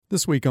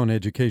This week on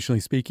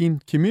Educationally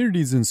Speaking,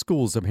 Communities and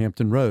Schools of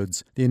Hampton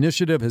Roads. The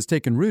initiative has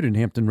taken root in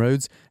Hampton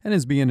Roads and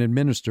is being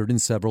administered in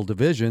several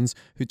divisions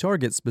who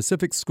target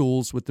specific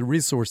schools with the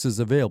resources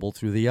available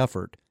through the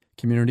effort.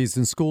 Communities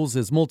and Schools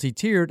is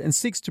multi-tiered and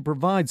seeks to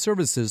provide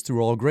services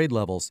through all grade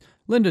levels.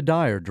 Linda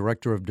Dyer,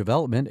 Director of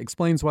Development,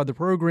 explains why the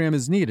program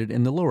is needed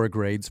in the lower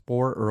grades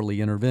for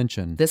early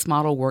intervention. This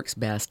model works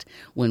best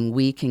when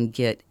we can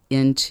get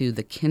into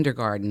the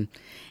kindergarten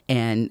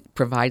and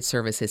provide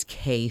services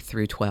K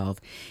through 12.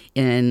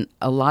 In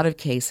a lot of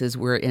cases,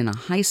 we're in a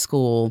high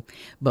school,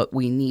 but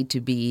we need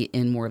to be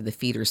in more of the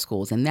feeder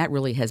schools, and that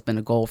really has been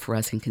a goal for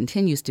us and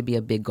continues to be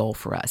a big goal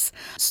for us.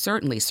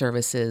 Certainly,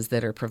 services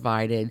that are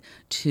provided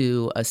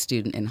to a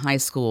student in high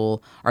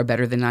school are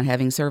better than not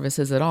having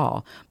services at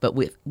all, but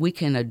we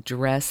can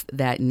address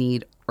that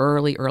need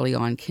early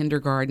on.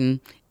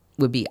 Kindergarten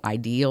would be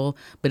ideal,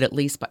 but at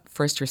least by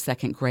first or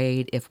second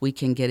grade, if we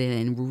can get in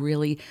and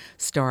really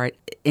start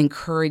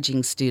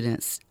encouraging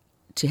students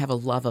to have a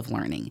love of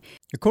learning.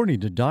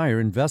 According to Dyer,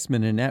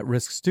 investment in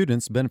at-risk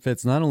students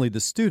benefits not only the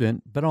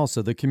student, but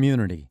also the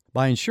community.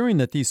 By ensuring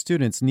that these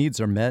students'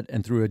 needs are met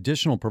and through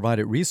additional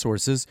provided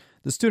resources,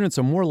 the students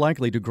are more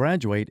likely to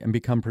graduate and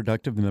become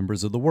productive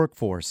members of the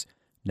workforce.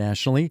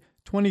 Nationally,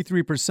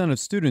 23% of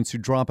students who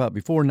drop out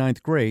before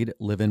 9th grade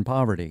live in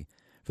poverty.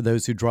 For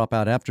those who drop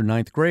out after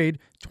 9th grade,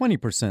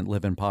 20%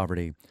 live in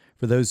poverty.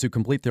 For those who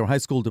complete their high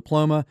school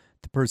diploma,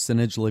 the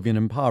percentage living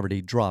in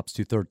poverty drops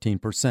to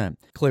 13%.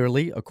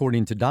 Clearly,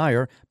 according to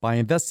Dyer, by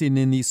investing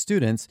in these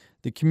students,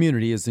 the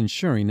community is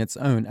ensuring its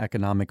own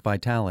economic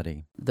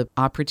vitality. The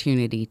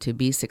opportunity to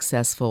be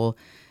successful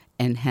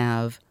and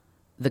have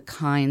the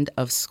kind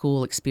of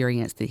school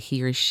experience that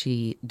he or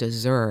she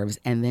deserves,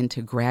 and then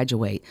to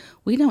graduate,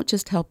 we don't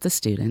just help the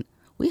student,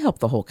 we help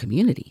the whole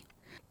community.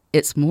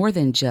 It's more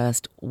than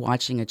just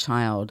watching a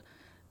child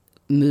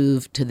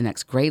move to the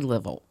next grade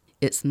level.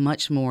 It's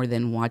much more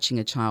than watching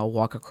a child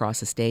walk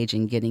across a stage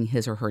and getting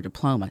his or her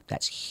diploma.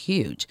 That's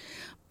huge.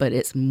 But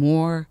it's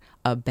more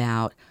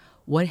about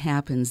what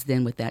happens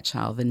then with that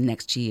child the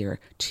next year,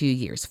 2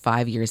 years,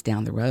 5 years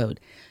down the road,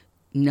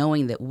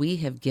 knowing that we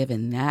have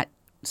given that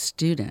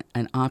student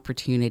an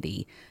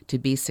opportunity to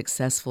be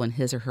successful in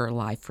his or her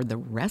life for the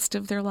rest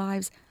of their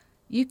lives.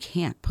 You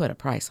can't put a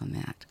price on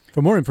that.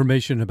 For more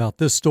information about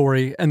this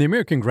story and the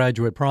American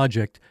Graduate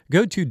Project,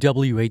 go to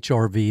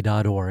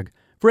whrv.org.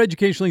 For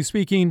Educationally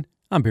Speaking,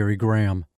 I'm Barry Graham.